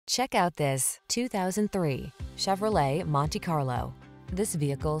Check out this 2003 Chevrolet Monte Carlo. This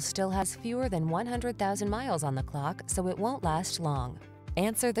vehicle still has fewer than 100,000 miles on the clock, so it won't last long.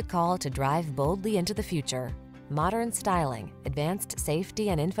 Answer the call to drive boldly into the future. Modern styling, advanced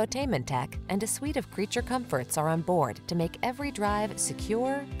safety and infotainment tech, and a suite of creature comforts are on board to make every drive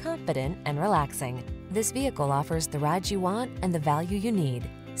secure, confident, and relaxing. This vehicle offers the ride you want and the value you need.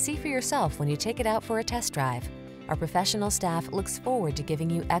 See for yourself when you take it out for a test drive. Our professional staff looks forward to giving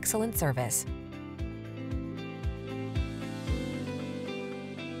you excellent service.